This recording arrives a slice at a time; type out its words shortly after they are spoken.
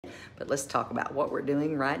But let's talk about what we're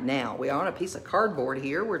doing right now. We are on a piece of cardboard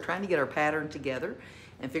here. We're trying to get our pattern together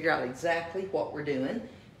and figure out exactly what we're doing.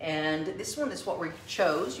 And this one is what we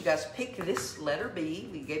chose. You guys picked this letter B.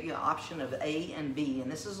 We gave you an option of A and B,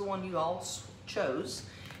 and this is the one you all chose.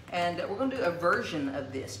 And we're going to do a version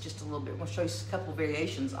of this, just a little bit. We'll show you a couple of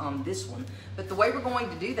variations on this one. But the way we're going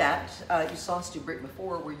to do that, you saw us do brick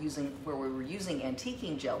before, where we were using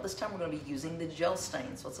antiquing gel. This time we're going to be using the gel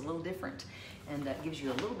stain, so it's a little different. And that gives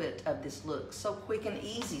you a little bit of this look. So quick and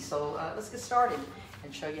easy. So let's get started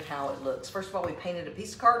and show you how it looks. First of all, we painted a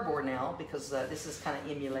piece of cardboard now because this is kind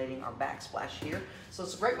of emulating our backsplash here. So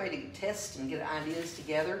it's a great way to test and get ideas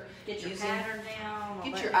together. Get your pattern down.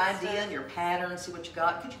 Get your idea and your pattern, see what you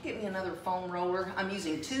got. Could you get me another foam roller? I'm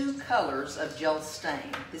using 2 colors of gel stain.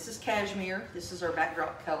 This is cashmere. This is our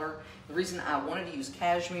backdrop color. The reason I wanted to use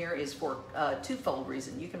cashmere is for twofold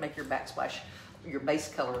reason. You can make your backsplash, your base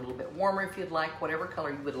color a little bit warmer if you'd like, whatever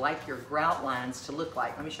color you would like your grout lines to look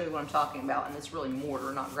like. Let me show you what I'm talking about, and it's really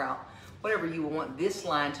mortar, not grout. Whatever you want this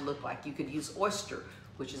line to look like. You could use oyster,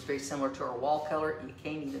 which is very similar to our wall color. You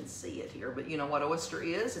can't even see it here, but you know what oyster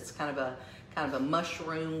is? It's kind of a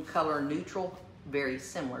mushroom color neutral, very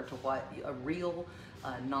similar to what a real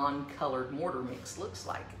non-colored mortar mix looks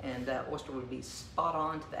like. And oyster would be spot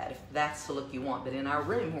on to that if that's the look you want. But in our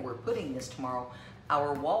room where we're putting this tomorrow,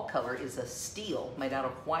 our wall color is a steel made out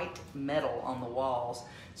of white metal on the walls.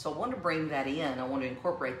 So I want to bring that in. I want to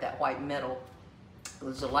incorporate that white metal.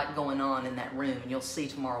 There's a lot going on in that room, and you'll see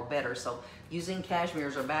tomorrow better. So using cashmere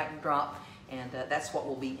as our backdrop, and that's what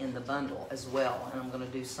will be in the bundle as well. And I'm going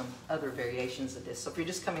to do some other variations of this. So if you're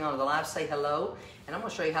just coming onto the live, say hello. And I'm going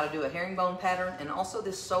to show you how to do a herringbone pattern and also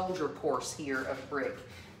this soldier course here of brick.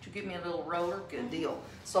 Would you give me a little roller? Good deal.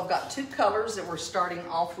 So I've got 2 colors that we're starting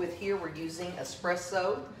off with here. We're using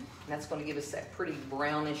espresso, and that's going to give us that pretty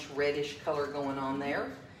brownish, reddish color going on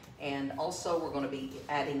there. And also we're going to be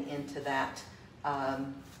adding into that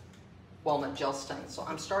walnut gel stain. So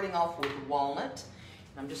I'm starting off with walnut,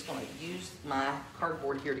 and I'm just going to use my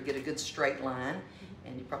cardboard here to get a good straight line.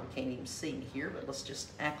 And you probably can't even see me here, but let's just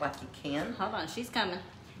act like you can. Hold on, she's coming.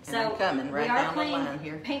 And I'm coming right down the line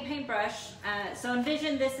here. Paintbrush. So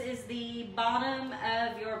envision this is the bottom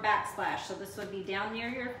of your backsplash. So this would be down near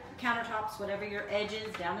your countertops, whatever your edge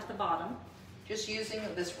is, down at the bottom. Just using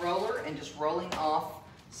this roller and just rolling off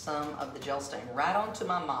some of the gel stain right onto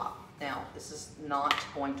my mop. Now, this is not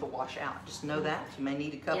going to wash out. Just know that. You may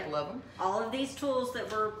need a couple of them. All of these tools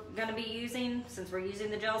that we're going to be using, since we're using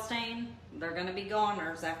the gel stain, they're going to be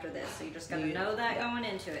goners after this. So you're just going to know that going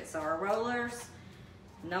into it. So our rollers,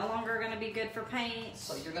 no longer going to be good for paint.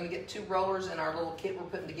 So you're going to get 2 rollers in our little kit we're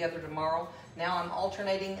putting together tomorrow. Now I'm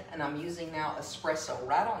alternating, and I'm using now espresso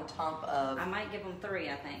right on top of... I might give them 3,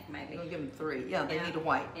 I think, maybe. You're going to give them 3. Yeah, they need a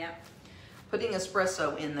white. Yep. Putting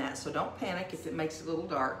espresso in that, so don't panic if it makes it a little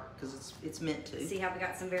dark, because it's meant to. See how we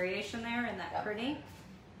got some variation there? Isn't that pretty?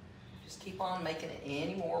 Just keep on making it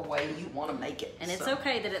any more way you want to make it. And it's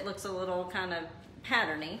okay that it looks a little kind of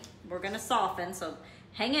patterny. We're going to soften, so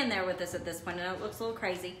hang in there with us at this point. I know it looks a little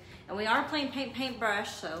crazy. And we are playing paintbrush,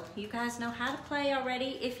 so you guys know how to play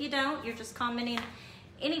already. If you don't, you're just commenting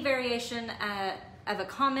any variation of a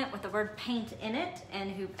comment with the word paint in it,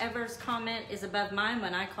 and whoever's comment is above mine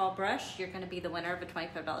when I call brush, you're going to be the winner of a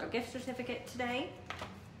 $25 gift certificate today.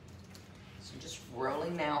 So just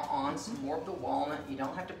rolling now on some more of the walnut. You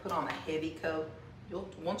don't have to put on a heavy coat.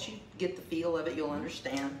 Once you get the feel of it, you'll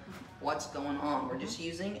understand what's going on. We're just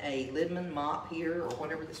using a Lidman mop here, or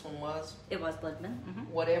whatever this one was. It was Lidman.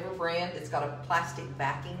 Whatever brand. It's got a plastic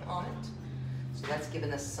backing on it. So that's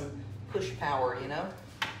giving us some push power, you know.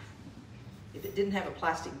 If it didn't have a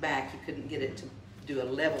plastic back, you couldn't get it to do a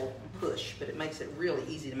level push, but it makes it really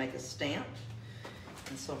easy to make a stamp.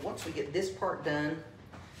 And so once we get this part done,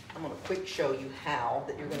 I'm going to quick show you how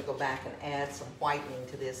that you're going to go back and add some whitening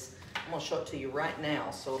to this. I'm going to show it to you right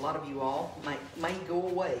now. So a lot of you all may go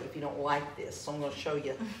away if you don't like this. So I'm going to show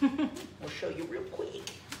you. I'll show you real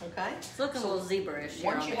quick. Okay. It's looking a little zebra-ish.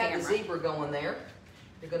 Once you have the zebra going there,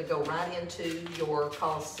 you're going to go right into your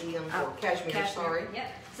Coliseum or cashmere. Sorry.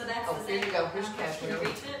 Yep. So that's the there you go. Here's cashmere. Can you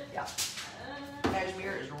reach it? Yeah.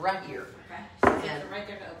 Cashmere is right here. Okay. So you have it right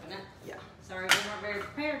there to open it. Yeah. Sorry, we weren't very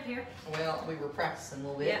prepared here. Well, we were practicing a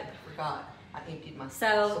little bit. Yep. Forgot. I emptied my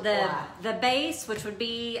So supply. the base, which would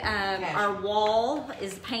be our wall,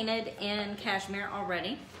 is painted in cashmere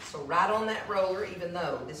already. So right on that roller, even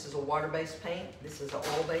though this is a water-based paint, this is an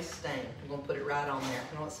oil-based stain. I'm going to put it right on there.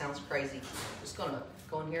 I know it sounds crazy. I'm just going to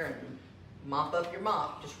go in here and mop up your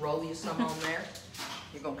mop. Just roll you some on there.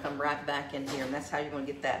 You're going to come right back in here, and that's how you're going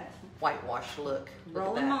to get that whitewash look.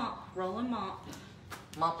 Roll and mop. Roll and mop.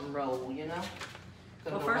 Mop and roll, you know.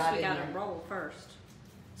 Well, first we gotta roll first.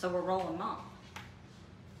 So we're rolling mop.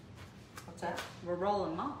 What's that? We're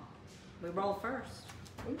rolling mop. We roll first.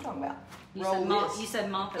 What are you talking about? You Roll said mop. this. You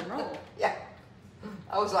said mop and roll. Yeah.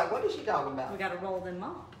 I was like, what is she talking about? We gotta roll then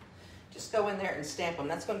mop. Just go in there and stamp them.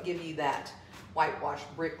 That's going to give you that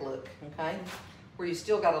whitewashed brick look, okay? Where you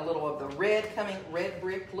still got a little of the red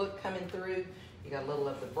brick look coming through. You got a little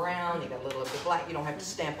of the brown, you got a little of the black. You don't have to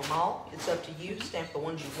stamp them all. It's up to you. Stamp the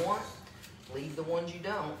ones you want. Leave the ones you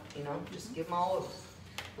don't, you know. Just give them all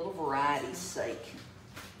a little variety's sake.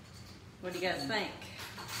 What do you guys think?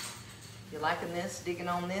 You liking this? Digging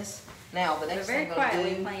on this? Now, the They're next very thing I'm going to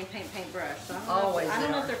quietly do... playing paint brush. So I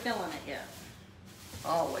don't know if they're feeling it yet.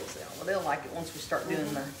 Always they are. Well, they'll like it once we start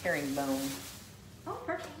doing the herringbone. Oh,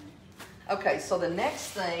 perfect. Okay, so the next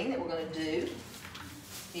thing that we're going to do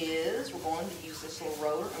is we're going to use this little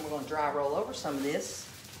roller and we're going to dry roll over some of this.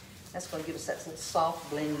 That's going to give us that little soft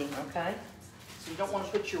blending, okay? So you don't want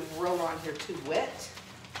to put your roller on here too wet.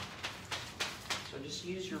 So just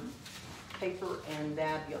use your paper and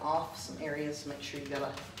dab you off some areas. Make sure you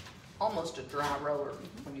got almost a dry roller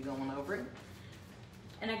when you're going over it.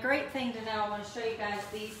 And a great thing to know, I want to show you guys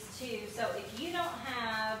these too. So if you don't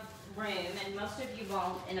have room, and most of you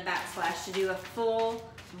won't in a backsplash, to do a full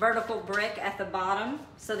vertical brick at the bottom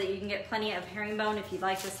so that you can get plenty of herringbone if you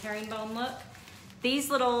like this herringbone look,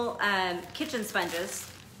 these little kitchen sponges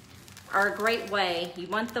are a great way. You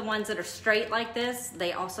want the ones that are straight like this.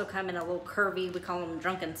 They also come in a little curvy, we call them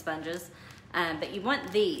drunken sponges. But you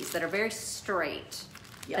want these that are very straight.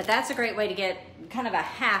 Yep. But that's a great way to get kind of a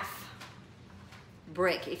half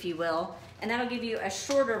brick, if you will, and that'll give you a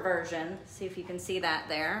shorter version. See if you can see that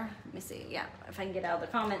there. Let me see, yeah, if I can get out of the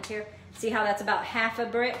comments here. See how that's about half a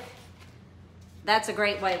brick? That's a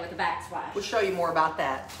great way with the backsplash. We'll show you more about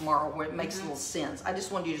that tomorrow where it makes a little sense. I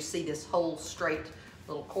just wanted you to see this whole straight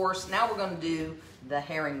little course. Now we're going to do the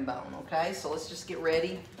herringbone, okay? So let's just get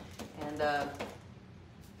ready and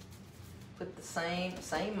put the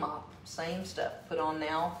same mop, same stuff. Put on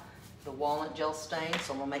now the walnut gel stain,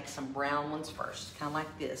 so I'm gonna make some brown ones first, kind of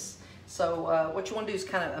like this. So what you want to do is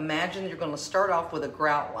kind of imagine you're going to start off with a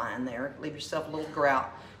grout line there. Leave yourself a little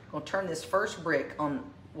grout. I'm going to turn this first brick on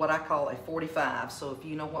what I call a 45. So if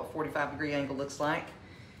you know what 45-degree angle looks like,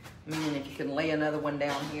 meaning if you can lay another one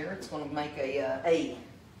down here, it's going to make a A.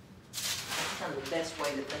 That's kind of the best way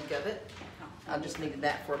to think of it. I just needed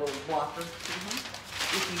that for a little blocker.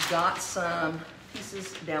 If you've got some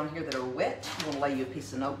pieces down here that are wet, you want to lay you a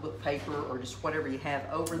piece of notebook paper or just whatever you have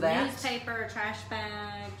over that. Newspaper, a trash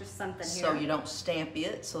bag, just something here. So you don't stamp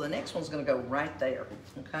it. So the next one's going to go right there,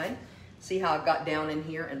 okay? See how I got down in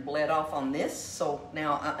here and bled off on this? So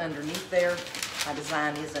now underneath there, my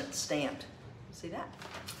design isn't stamped. See that?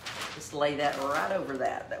 Just lay that right over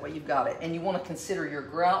that. That way you've got it. And you want to consider your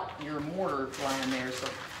grout, your mortar line there. So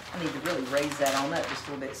I need to really raise that on up just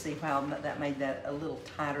a little bit. See how that made that a little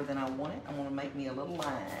tighter than I want it. I want to make me a little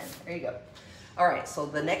line. There you go. All right, so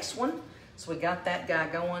the next one. So we got that guy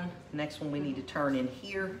going. The next one we need to turn in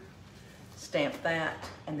here, stamp that,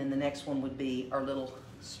 and then the next one would be our little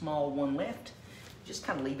small one left. Just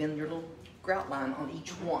kind of leave in your little grout line on each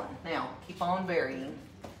one. Now, keep on varying.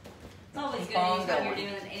 It's always good anytime you're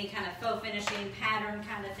doing any kind of faux finishing pattern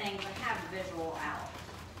kind of thing to have a visual out.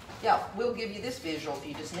 Yeah, we'll give you this visual if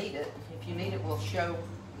you just need it. If you need it, we'll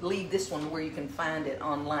leave this one where you can find it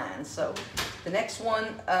online. So the next one,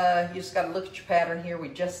 you just got to look at your pattern here. We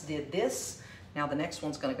just did this. Now the next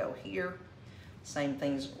one's going to go here. Same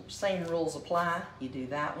things, same rules apply. You do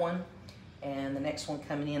that one. And the next one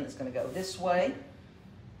coming in is going to go this way.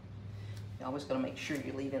 You're always going to make sure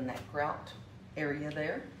you leave in that grout area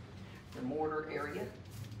there, the mortar area.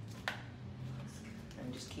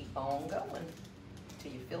 And just keep on going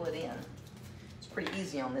until you fill it in. It's pretty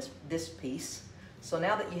easy on this piece. So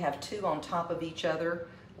now that you have two on top of each other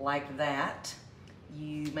like that,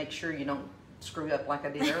 you make sure you don't screw up like I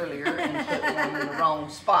did earlier and put one in the wrong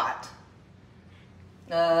spot.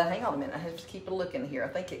 Hang on a minute, I have to keep a look in here. I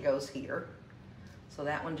think it goes here. So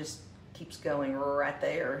that one just keeps going right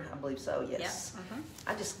there. I believe so, yes. Yep.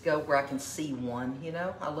 I just go where I can see one, you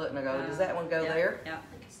know? I look and I go, does that one go there? Yeah.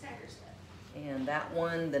 And that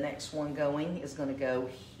one, the next one going is going to go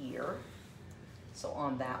here. So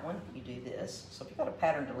on that one, you do this. So if you've got a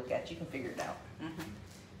pattern to look at, you can figure it out.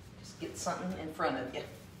 Just get something in front of you.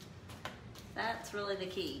 That's really the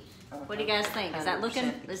key. What do you guys think? Is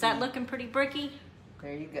that looking pretty bricky?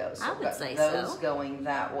 There you go. So I would say those so. Going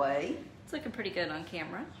that way. It's looking pretty good on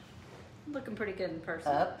camera. Looking pretty good in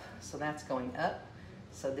person. Up. So that's going up.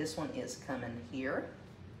 So this one is coming here.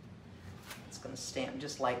 It's going to stamp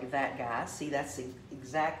just like that guy. See, that's the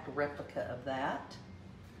exact replica of that.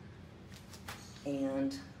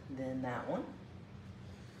 And then that one.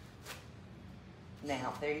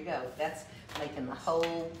 Now, there you go. That's making the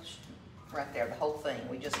whole, right there, the whole thing.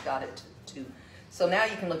 We just got it to, so now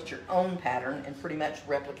you can look at your own pattern and pretty much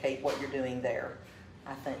replicate what you're doing there,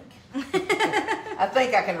 I think. I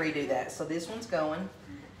think I can redo that. So this one's going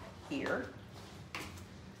here.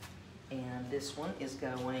 And this one is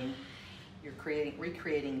going, you're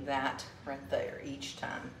recreating that right there each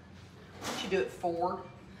time. Once you do it 4,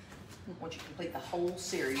 once you complete the whole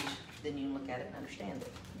series, then you can look at it and understand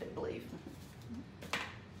it, I do believe.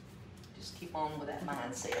 Just keep on with that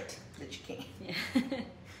mindset that you can.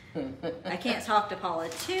 Yeah. I can't talk to Paula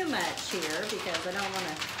too much here because I don't want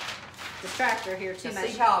to distract her here too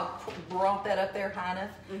much. See how I brought that up there high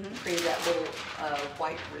enough? Created that little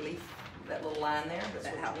white relief, that little line there.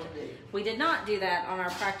 That's what I want to do. We did not do that on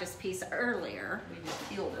our practice piece earlier. We just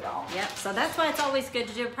peeled it off. Yep, so that's why it's always good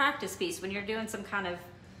to do a practice piece when you're doing some kind of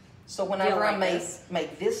so whenever I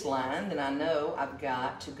make this line, then I know I've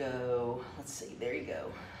got to go, let's see, there you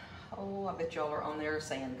go. Oh, I bet y'all are on there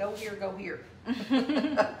saying, go here, go here.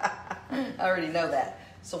 I already know that.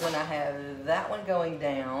 So when I have that one going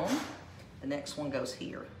down, the next one goes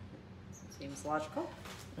here. Seems logical.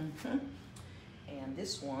 And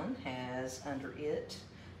this one has under it,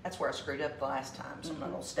 that's where I screwed up the last time, so I'm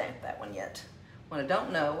not gonna stamp that one yet. When I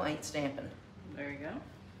don't know, I ain't stamping. There you go.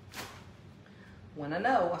 When I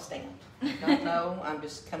know, I stamp. Don't know, I'm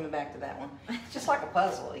just coming back to that one. It's just like a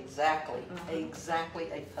puzzle, exactly. Exactly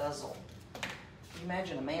a puzzle. Can you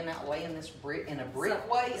imagine a man out laying this brick in a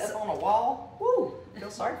brick way up on a wall? Woo! I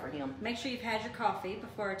feel sorry for him. Make sure you've had your coffee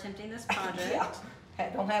before attempting this project. Yeah.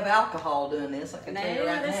 Don't have alcohol doing this, I can tell you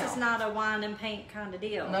right now. This is not a wine and paint kind of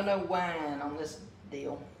deal. No wine on this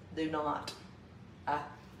deal. Do not. I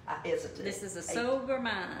hesitate. This is a sober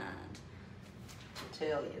mind. To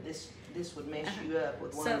tell you, this would mess you up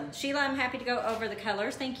with one. So Sheila, I'm happy to go over the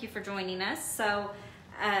colors. Thank you for joining us. So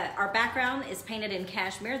our background is painted in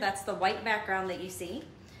cashmere. That's the white background that you see.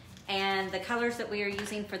 And the colors that we are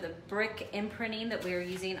using for the brick imprinting that we are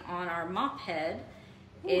using on our mop head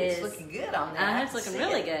is... It's looking good on that. It's looking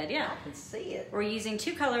really good, yeah. I can see it. We're using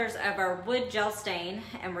 2 colors of our wood gel stain,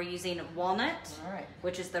 and we're using walnut,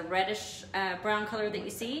 which is the reddish brown color that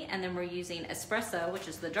you see, and then we're using espresso, which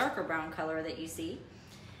is the darker brown color that you see.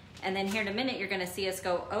 And then here in a minute, you're going to see us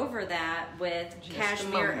go over that with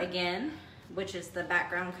cashmere again, which is the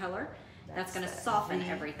background color. That's going to soften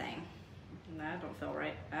everything. No, I don't feel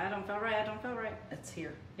right. I don't feel right. I don't feel right. It's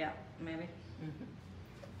here. Yeah, maybe.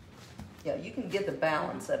 Yeah, you can get the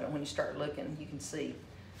balance of it when you start looking. You can see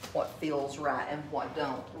what feels right and what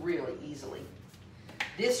don't really easily.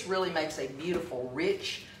 This really makes a beautiful,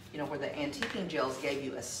 rich, you know, where the antiquing gels gave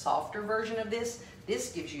you a softer version of this.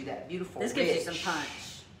 This gives you that beautiful This rich. gives you some punch.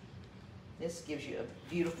 This gives you a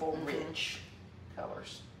beautiful, rich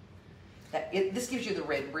colors. This gives you the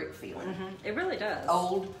red brick feeling. It really does.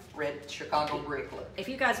 Old red Chicago brick look. If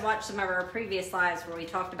you guys watched some of our previous lives where we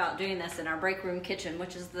talked about doing this in our break room kitchen,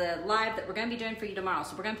 which is the live that we're going to be doing for you tomorrow.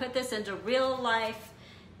 So we're going to put this into real life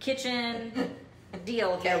kitchen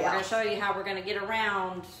deal here. We're going to show you how we're going to get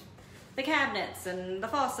around the cabinets and the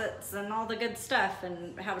faucets and all the good stuff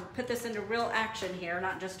and how to put this into real action here,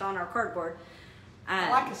 not just on our cardboard. I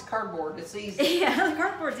like this cardboard. It's easy. Yeah, the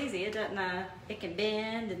cardboard's easy. It doesn't. It can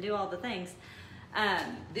bend and do all the things.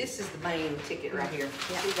 This is the main ticket right here.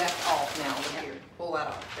 Yeah. See, that's off now. Look here. Pull that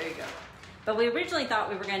off. There you go. But we originally thought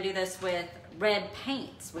we were going to do this with red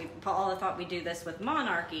paints. Paula thought we'd do this with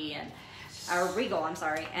Monarchy and Regal. I'm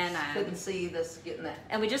sorry. And couldn't see this getting that.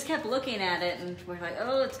 And we just kept looking at it, and we're like,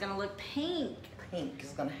 oh, it's going to look pink. Pink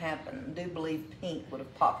is going to happen. I do believe pink would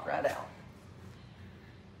have popped right out.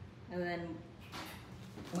 And then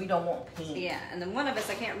we don't want pink. Yeah, and then one of us,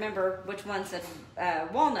 I can't remember which one, said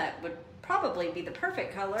walnut would probably be the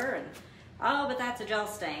perfect color, and oh, but that's a gel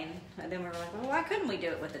stain. And then we were like, well, why couldn't we do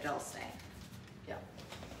it with a gel stain? Yeah.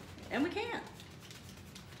 And we can.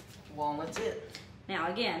 Walnut's it. Now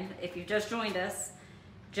again, if you've just joined us,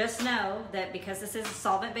 just know that because this is a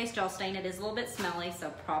solvent-based gel stain, it is a little bit smelly, so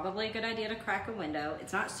probably a good idea to crack a window.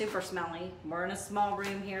 It's not super smelly. We're in a small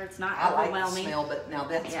room here. It's not overwhelming. I like the smell, but now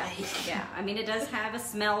that's me. Yeah, I mean, it does have a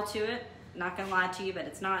smell to it. Not gonna lie to you, but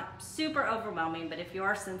it's not super overwhelming. But if you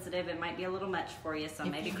are sensitive, it might be a little much for you, so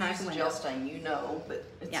maybe crack a window. Gel stain, you know, but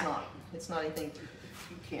it's not anything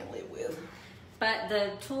you can't live with. But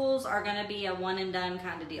the tools are going to be a one and done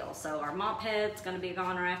kind of deal. So our mop head's going to be a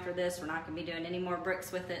goner after this. We're not going to be doing any more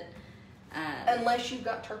bricks with it. Unless you've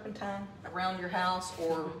got turpentine around your house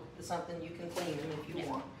or something, you can clean them if you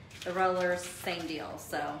want. The rollers, same deal.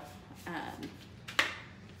 So,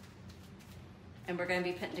 and we're going to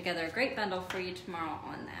be putting together a great bundle for you tomorrow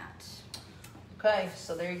on that. Okay,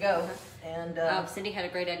 so there you go. And Cindy had a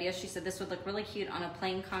great idea. She said this would look really cute on a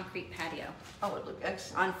plain concrete patio. oh, it would look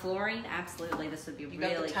excellent. On flooring, absolutely, this would be You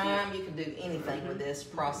really got the time, you can do anything with this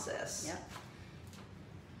process.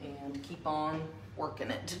 Yep. And keep on working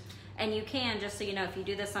it. And you can, just so you know, if you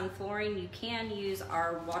do this on flooring, you can use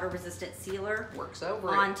our water-resistant sealer Works over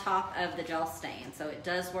on it. top of the gel stain. So it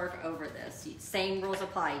does work over this. Same rules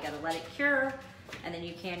apply. You got to let it cure, and then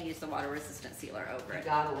you can use the water-resistant sealer over You it.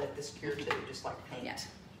 gotta let this cure too, just like paint, Yeah.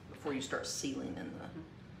 before you start sealing in the.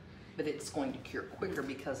 But it's going to cure quicker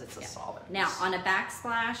because it's a solvent. Now, on a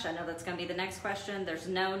backsplash, I know that's going to be the next question. There's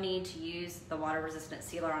no need to use the water-resistant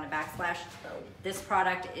sealer on a backsplash. No. This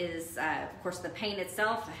product is, of course, the paint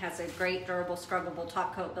itself has a great durable scrubbable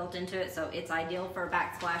top coat built into it, so it's ideal for a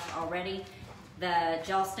backsplash already. The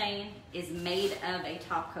gel stain is made of a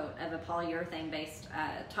top coat, of a polyurethane-based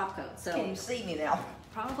top coat. So Can you see me now?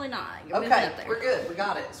 probably not. You're moving Okay, up there. we're good. We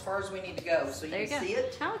got it as far as we need to go. So There you you can go. see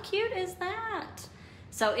it. How cute is that?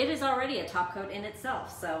 So it is already a top coat in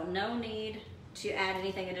itself, so no need to add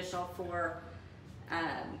anything additional for,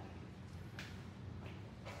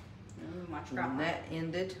 watch drop When that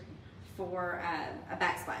ended, for a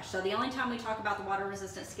backsplash. So the only time we talk about the water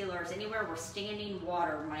resistant sealer is anywhere where standing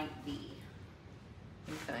water might be.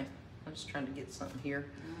 okay. I'm just trying to get something here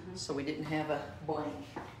so we didn't have a blank.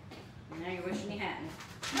 Now you're wishing you hadn't.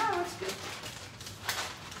 No, that's good.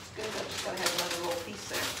 It's good. I just gotta have another little piece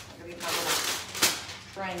there. I'm gonna get my little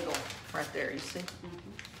triangle right there, you see?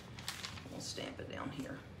 We'll stamp it down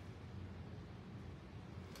here.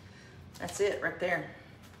 That's it right there.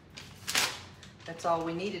 That's all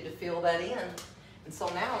we needed to fill that in. And so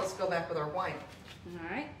now let's go back with our white. All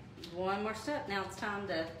right, one more step. Now it's time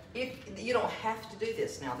to If you don't have to do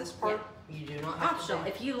this now, this part you do not have optional. to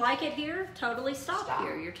do. If you like it here, totally stop Stop.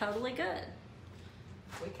 here. You're totally good.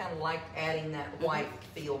 We kind of liked adding that white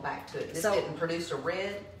feel back to it. This So- didn't produce a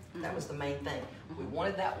red. That was the main thing. We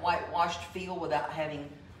wanted that whitewashed feel without having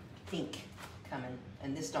pink coming,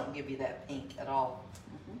 and this don't give you that pink at all.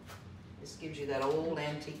 This gives you that old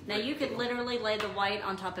antique. Now brick you could feel. literally lay the white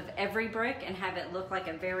on top of every brick and have it look like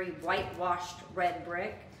a very whitewashed red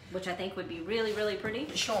brick, which I think would be really, really pretty.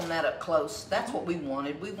 Show them that up close. That's what we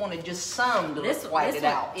wanted. We wanted just some to This white it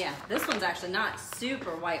one, out. yeah, this one's actually not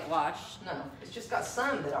super whitewashed. No, it's just got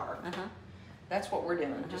some that are. That's what we're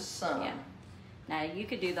doing, just some. Yeah. Now you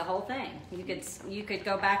could do the whole thing. You could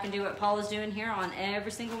go back and do what Paul is doing here on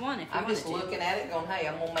every single one if you I'm wanted just to. looking at it going, hey,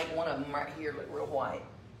 I'm gonna make one of them right here look real white.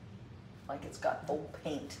 Like it's got old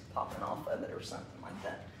paint popping off of it or something like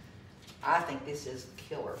that. I think this is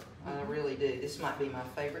killer. I really do. This might be my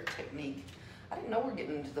favorite technique. I didn't know we're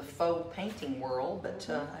getting into the faux painting world, but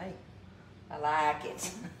hey, I like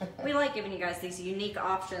it. We like giving you guys these unique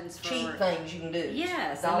options for Cheap things you can do.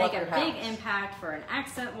 Yes, Doll and up make a your big house. impact for an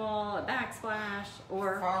accent wall, a backsplash,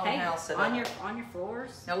 or Farmhouse it on up. your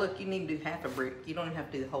floors. Now look, you need to do half a brick. You don't even have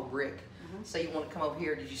to do the whole brick. Say you want to come over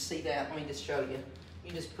here. Did you see that? Let me just show you.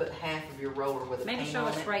 You just put half of your roller with a Maybe paint show on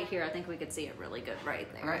us it. right here. I think we could see it really good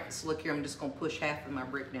right there. All right, so look here, I'm just gonna push half of my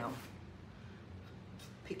brick down.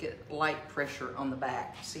 Pick it light pressure on the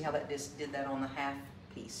back. See how that just did that on the half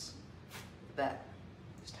piece? That,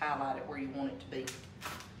 just highlight it where you want it to be. You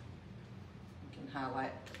can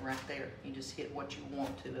highlight right there. You just hit what you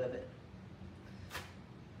want to of it.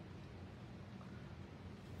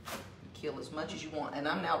 Kill as much as you want. And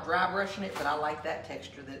I'm now dry brushing it, but I like that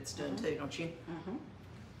texture that it's doing too, don't you?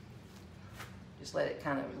 Just let it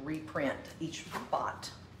kind of reprint each spot.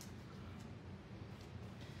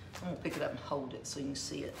 I'm gonna pick it up and hold it so you can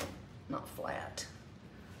see it, not flat,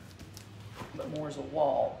 but more as a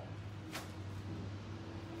wall.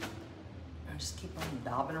 I just keep on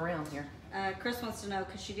daubing around here. Chris wants to know,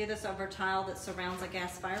 could she do this over tile that surrounds a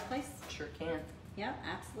gas fireplace? Sure can. Yeah,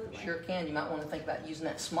 absolutely. Sure can. You might want to think about using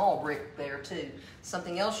that small brick there too.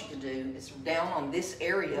 Something else you can do is down on this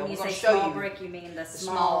area. When you We're say gonna show small you brick, you mean the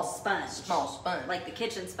small small sponge. Small sponge. Like the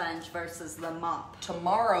kitchen sponge versus the mop.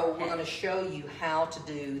 Tomorrow we're going to show you how to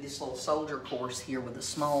do this little soldier course here with the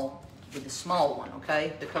small one,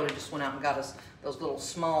 okay? Dakota just went out and got us those little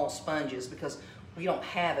small sponges because we don't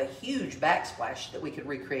have a huge backsplash that we could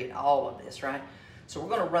recreate all of this, right? So we're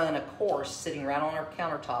going to run a course sitting right on our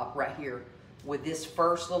countertop right here with this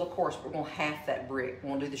first little course. We're going to half that brick. We're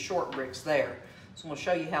going to do the short bricks there. So I'm going to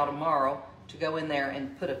show you how tomorrow to go in there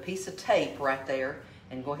and put a piece of tape right there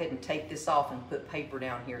and go ahead and tape this off and put paper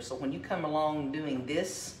down here. So when you come along doing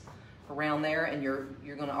this around there and you're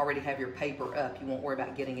going to already have your paper up, you won't worry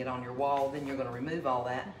about getting it on your wall. Then you're going to remove all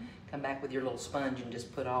that, come back with your little sponge and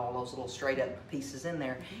just put all those little straight up pieces in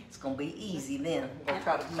there. It's going to be easy then. We're going to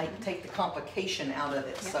try to take the complication out of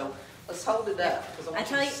it. So Let's hold it up because I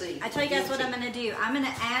want you to see. I tell you guys what I'm going to do. I'm going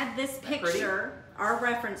to add this picture, our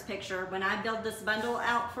reference picture, when I build this bundle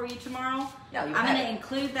out for you tomorrow. Yeah, I'm going to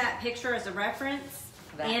include that picture as a reference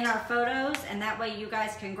in our photos, and that way you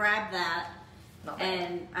guys can grab that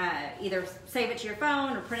and either save it to your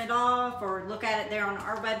phone or print it off or look at it there on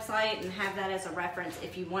our website and have that as a reference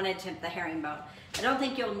if you wanted to the herringbone. I don't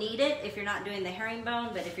think you'll need it if you're not doing the herringbone,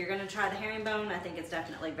 but if you're going to try the herringbone, I think it's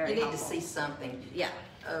definitely very helpful. You need to see something. Yeah.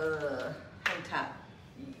 Hang tight.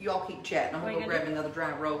 You all keep chatting. I'm going to go grab another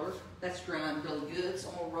dry roller. That's drying really good, so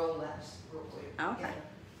I'm going to roll that real quick. Okay. Yeah.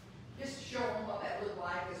 Just to show them what that looked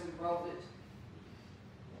like as we rolled it.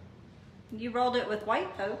 You rolled it with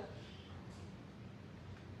white, though.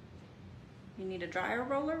 You need a dryer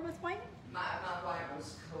roller with white? My white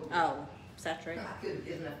was cold. Oh, saturated. I couldn't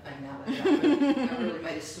get enough paint out of it. I really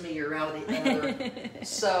made a smear out of the other.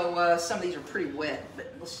 So some of these are pretty wet,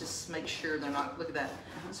 but let's just make sure they're not. Look at that.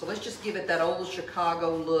 So let's just give it that old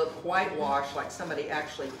Chicago look, whitewash, like somebody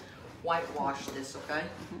actually whitewashed this, okay?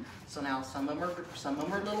 So now some of them are a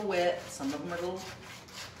little wet, some of them are a little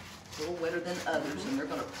wetter than others, and they're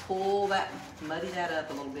going to pull that, muddy that up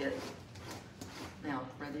a little bit. Now,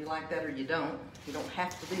 whether you like that or you don't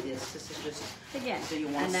have to do this. This is just, again, so you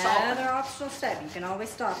want to another optional step. You can always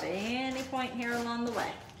stop at any point here along the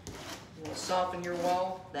way. You want to soften your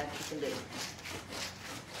wall, that you can do.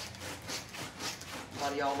 A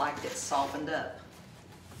lot of y'all like it softened up.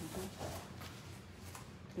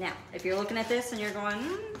 Now, if you're looking at this and you're going,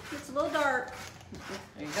 it's a little dark.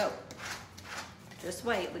 There you go. Just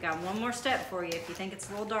wait. We got one more step for you if you think it's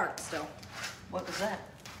a little dark still. What was that?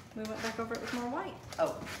 We went back over it with more white.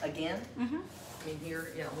 Oh, again? Mm-hmm. I mean,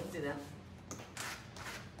 here, yeah, we can do that.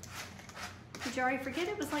 Did you already forget?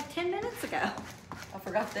 It was like 10 minutes ago. I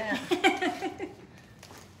forgot that.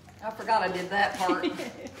 I forgot I did that part.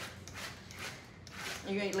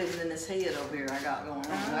 You ain't living in this head over here I got going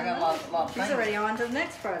on. I got a lot of things. She's already on to the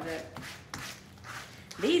next project.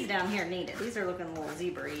 These down here need it. These are looking a little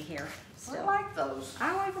zebra-y here. Still. I like those.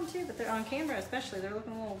 I like them too, but they're on camera especially. They're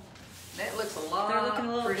looking a little. That looks a lot. They're looking a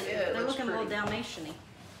little. pretty. Yeah, they're looking a little Dalmatian-y.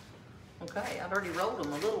 Okay, I've already rolled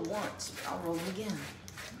them a little once, but I'll roll them again.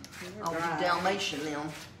 I'll dry. do Dalmatian them.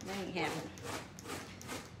 They ain't happening.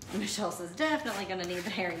 Michelle says definitely going to need the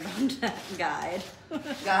herringbone guide.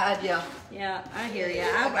 Guide, yeah. Yeah, I hear you. A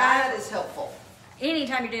guide is helpful.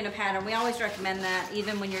 Anytime you're doing a pattern, we always recommend that.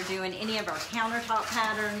 Even when you're doing any of our countertop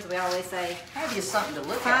patterns, we always say, have you something to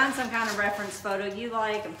look find at. some kind of reference photo you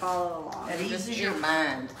like and follow along. That eases your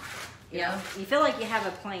mind. Yeah, you feel like you have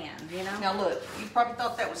a plan, you know? Now look, you probably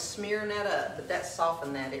thought that was smearing that up, but that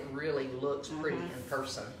softened that. It really looks pretty in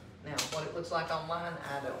person. Now, what it looks like online,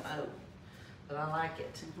 I don't know. But I like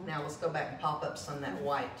it. Now let's go back and pop up some of that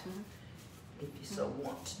white, if you so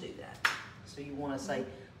want to do that. So you want to say,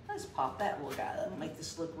 let's pop that little guy up, make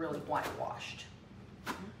this look really whitewashed.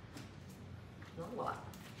 Not a lot.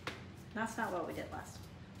 That's not what we did last.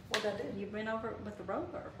 What'd I do? You went over it with the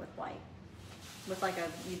roller, with white. With like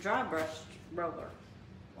you dry brushed roller.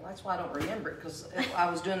 Well, that's why I don't remember it, because I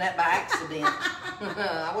was doing that by accident.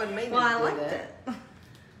 I wasn't meaning to do that. Well, I liked it.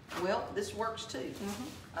 Well, this works too.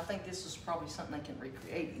 I think this is probably something they can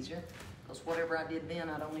recreate easier, because whatever I did then,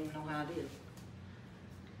 I don't even know how I did.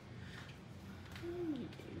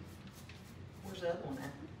 Where's the other one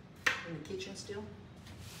at? In the kitchen still?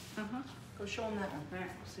 Go show them that one. All right.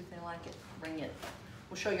 See if they like it. Bring it.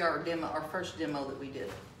 We'll show you our demo, our first demo that we did.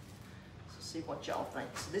 So see what y'all think.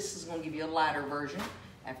 So this is going to give you a lighter version.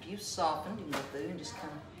 After you've softened, you can go through and just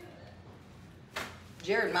kind of.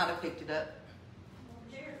 Jared might have picked it up.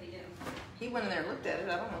 He went in there and looked at it.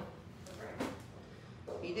 I don't know.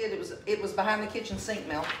 He did. It was behind the kitchen sink,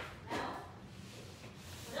 Mel.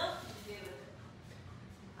 What else did you do with it?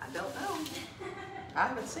 I don't know. I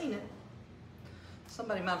haven't seen it.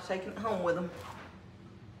 Somebody might have taken it home with them.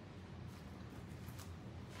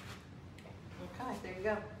 Okay, there you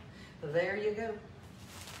go. There you go.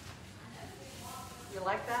 You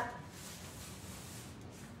like that?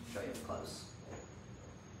 Show you up close.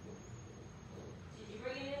 Did you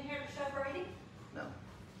bring it in here to show Brady? No.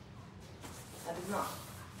 I did not.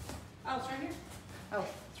 Oh, it's right here. Oh,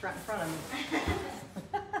 it's right in front of me.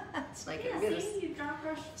 Snake it Yeah, bit us. see, you dry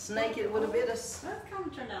brush. Snake it would have bit us. That's kind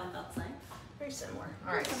of turned out about the same. Very similar.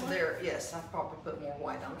 All right, so there, yes, I probably put more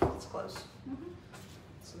white on it. It's close.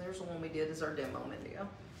 So there's the one we did as our demo video.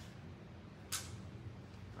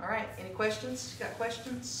 All right, any questions? You got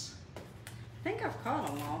questions? I think I've caught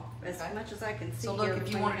them all as much as I can see. So look, if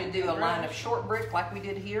you wanted to do a line of short brick like we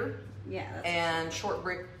did here, yeah, that's and short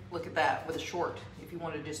brick, look at that with a short. If you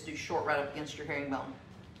wanted to just do short right up against your herringbone.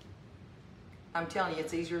 I'm telling you,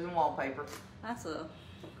 it's easier than wallpaper. that's a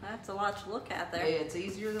That's a lot to look at Yeah, there. it's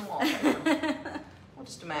easier than wallpaper. Well,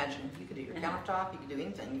 just imagine, you could do your countertop, you could do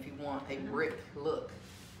anything if you want a brick look.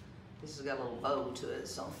 This has got a little bow to it,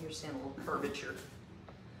 so you're seeing a little curvature.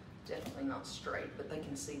 Definitely not straight, but they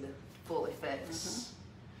can see the full effects.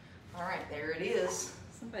 All right, there it is.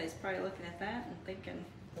 Somebody's probably looking at that and thinking,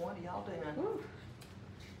 What are y'all doing? whew,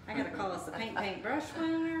 I gotta call us the paint brush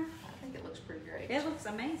winner. I think it looks pretty great. It looks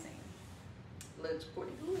amazing. Looks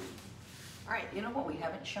pretty good. All right, you know what we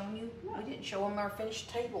haven't shown you? We didn't show them our finished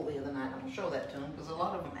table the other night. I'll show that to them because a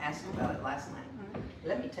lot of them asked about it last night.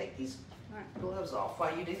 Let me take these gloves off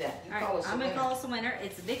while you do that. You All call right, us a I'm gonna winner. call us a winner.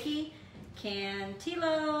 It's Vicky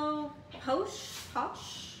Cantillo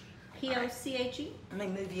Poche, P-O-C-H-E. Let me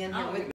move you in here with me.